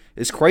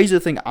 It's crazy to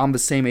think I'm the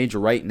same age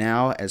right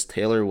now as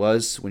Taylor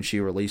was when she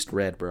released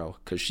Red, bro.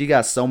 Because she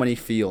got so many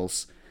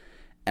feels.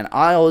 And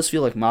I always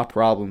feel like my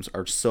problems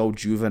are so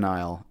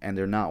juvenile and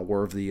they're not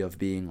worthy of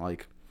being,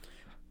 like,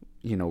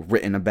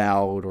 written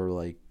about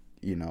or,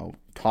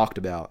 talked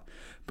about.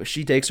 But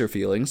she takes her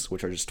feelings,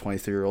 which are just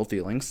 23-year-old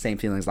feelings, same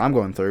feelings I'm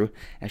going through,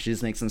 and she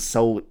just makes them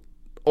so,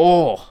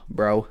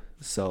 bro.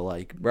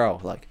 So,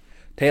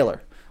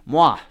 Taylor,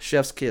 moi,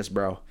 chef's kiss,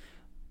 bro.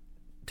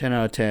 10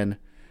 out of 10.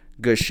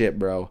 Good shit,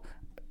 bro.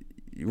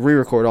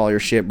 Re-record all your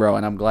shit, bro,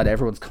 and I'm glad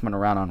everyone's coming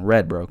around on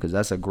Red, bro, because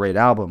that's a great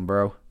album,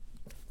 bro.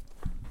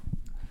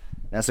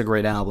 That's a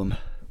great album.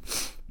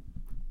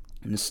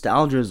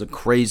 Nostalgia is a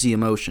crazy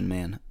emotion,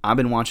 man. I've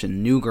been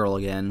watching New Girl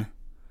again,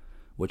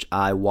 which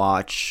I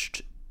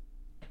watched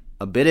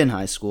a little bit in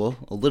high school.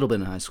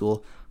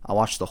 I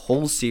watched the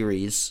whole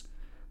series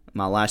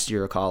my last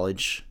year of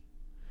college.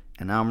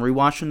 And now I'm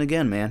rewatching it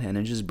again, man, and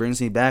it just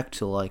brings me back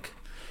to,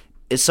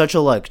 it's such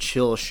a,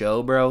 chill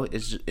show, bro.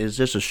 It's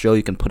just a show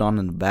you can put on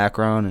in the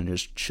background and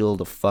just chill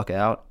the fuck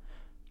out.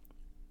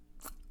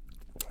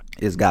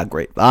 It's got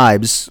great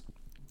vibes.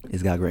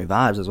 That's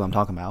what I'm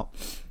talking about.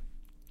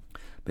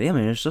 But yeah,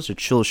 man, it's just a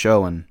chill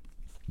show, and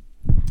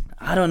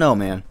I don't know,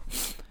 man.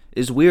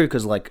 It's weird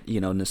because,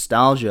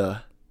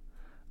 nostalgia,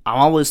 I'm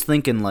always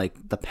thinking,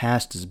 the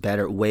past is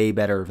way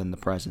better than the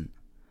present.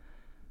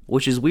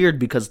 Which is weird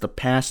because the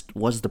past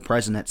was the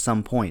present at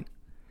some point.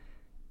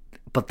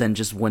 But then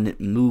just when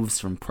it moves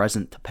from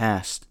present to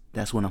past,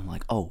 that's when I'm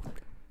like, oh,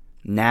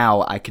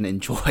 now I can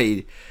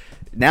enjoy.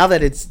 Now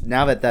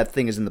that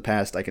thing is in the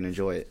past, I can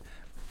enjoy it.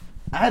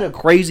 I had a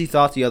crazy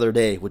thought the other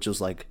day, which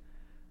was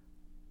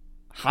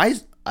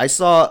I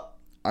saw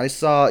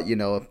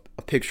a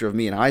picture of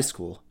me in high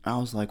school, and I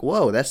was like,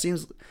 whoa,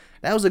 that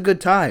was a good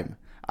time.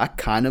 I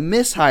kind of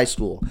miss high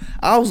school.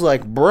 I was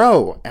like,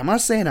 bro, am I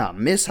saying I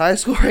miss high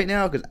school right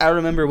now? Because I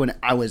remember when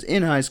I was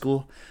in high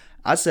school,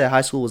 I'd say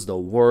high school was the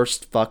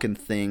worst fucking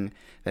thing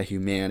that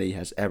humanity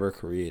has ever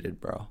created,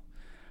 bro.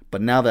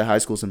 But now that high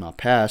school's in my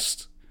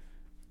past,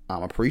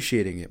 I'm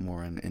appreciating it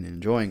more and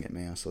enjoying it,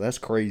 man. So that's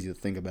crazy to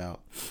think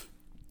about.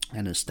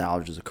 And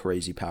nostalgia is a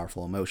crazy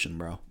powerful emotion,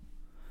 bro.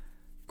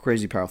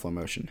 Crazy powerful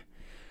emotion.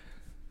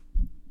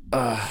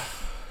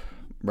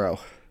 Bro.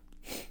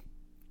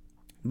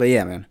 But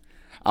yeah, man.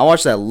 I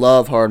watched that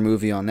Love Hard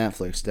movie on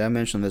Netflix. Did I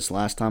mention this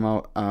last time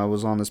I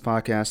was on this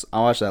podcast? I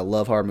watched that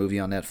Love Hard movie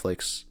on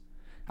Netflix.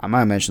 I might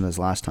have mentioned this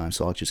last time,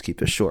 so I'll just keep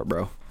this short,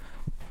 bro.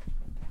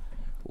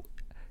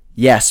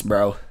 Yes,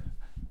 bro.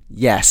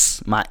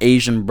 Yes, my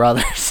Asian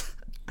brothers.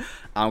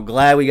 I'm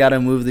glad we got a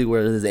movie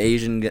where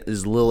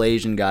this little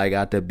Asian guy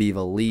got to be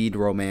the lead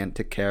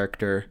romantic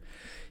character.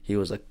 He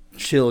was a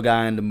chill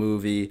guy in the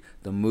movie.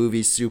 The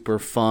movie's super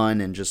fun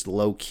and just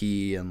low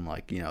key and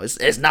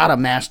it's not a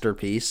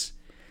masterpiece.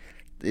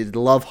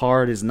 Love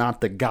Hard is not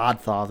The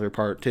Godfather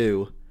Part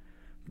 2,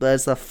 but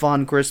it's a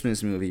fun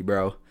Christmas movie,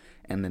 bro.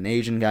 And an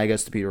Asian guy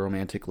gets to be the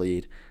romantic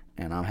lead,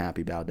 and I'm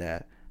happy about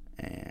that.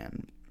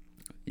 And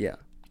yeah,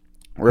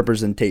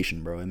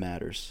 representation, bro, it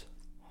matters.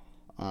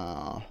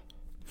 Yeah,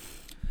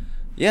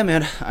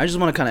 man, I just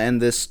want to kind of end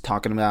this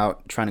talking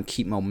about trying to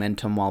keep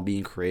momentum while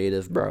being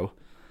creative, bro.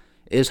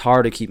 It's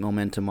hard to keep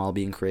momentum while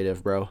being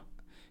creative, bro.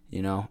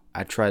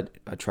 I tried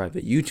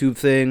the YouTube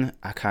thing.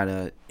 I kind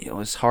of,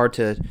 it's hard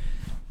to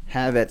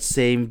have that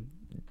same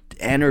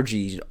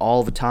energy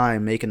all the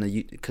time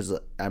because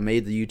I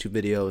made the YouTube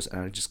videos,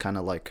 and I just kind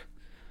of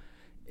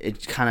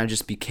it kind of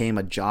just became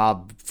a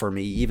job for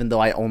me, even though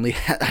I literally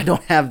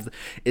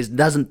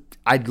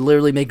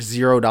make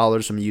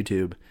 $0 from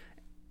YouTube,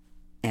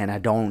 and I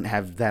don't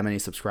have that many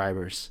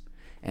subscribers,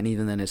 and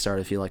even then it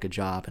started to feel like a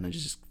job, and it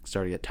just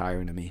started to get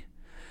tiring to me.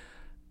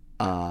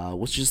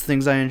 Which is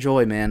things I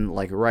enjoy, man,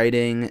 like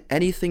writing,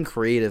 anything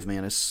creative,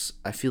 man.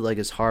 I feel like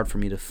it's hard for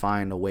me to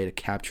find a way to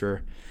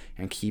capture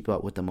and keep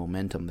up with the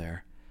momentum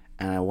there.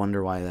 And I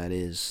wonder why that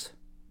is.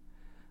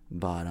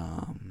 But,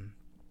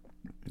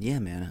 yeah,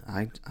 man,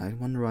 I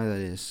wonder why that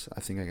is. I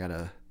think I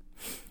gotta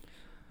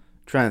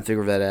try and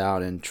figure that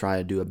out and try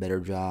to do a better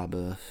job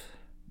of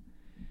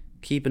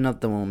keeping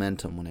up the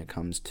momentum when it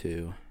comes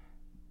to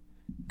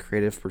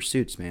creative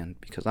pursuits, man.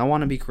 Because I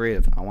want to be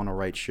creative. I want to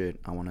write shit.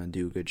 I want to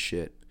do good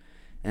shit.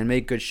 And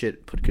make good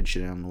shit, put good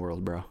shit out in the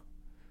world, bro.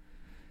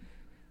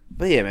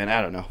 But yeah, man,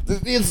 I don't know.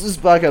 This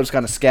podcast was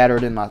kind of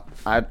scattered in my...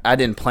 I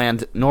didn't plan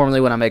to... Normally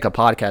when I make a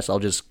podcast, I'll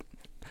just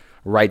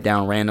write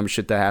down random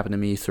shit that happened to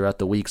me throughout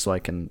the week so I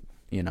can,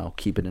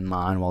 keep it in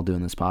mind while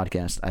doing this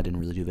podcast. I didn't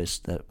really do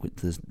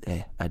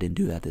I didn't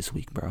do that this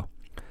week, bro.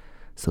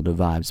 So the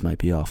vibes might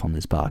be off on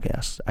this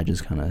podcast. I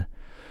just kind of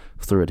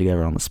threw it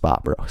together on the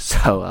spot, bro.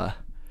 So,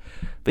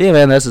 but yeah,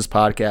 man, that's this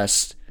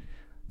podcast.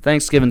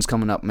 Thanksgiving's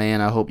coming up,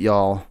 man. I hope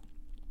y'all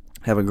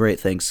have a great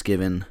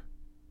Thanksgiving.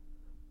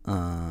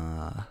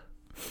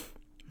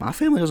 My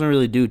family doesn't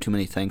really do too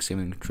many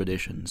Thanksgiving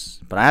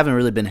traditions, but I haven't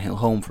really been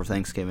home for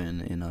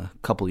Thanksgiving in a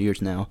couple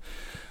years now.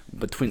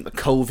 Between the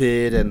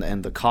COVID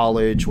and the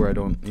college, where I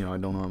don't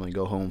normally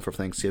go home for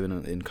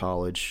Thanksgiving in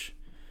college,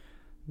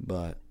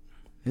 but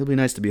it'll be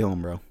nice to be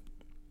home, bro.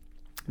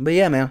 But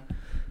yeah, man,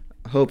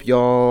 I hope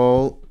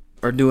y'all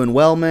are doing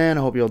well, man.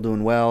 I hope y'all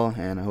doing well,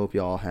 and I hope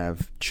y'all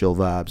have chill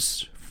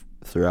vibes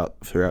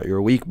throughout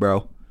your week,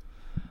 bro.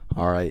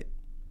 All right.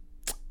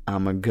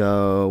 I'm either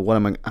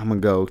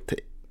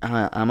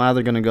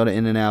gonna go to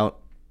In-N-Out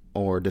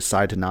or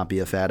decide to not be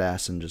a fat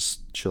ass and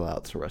just chill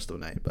out the rest of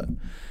the night. But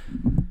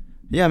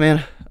yeah,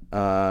 man.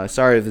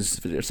 Sorry if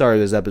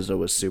this episode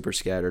was super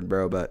scattered,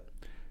 bro. But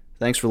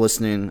thanks for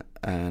listening,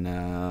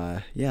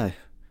 and yeah,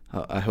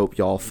 I hope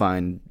y'all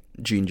find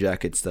jean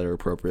jackets that are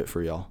appropriate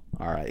for y'all.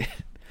 All right,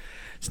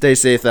 stay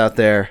safe out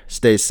there.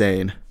 Stay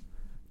sane.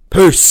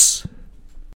 Peace.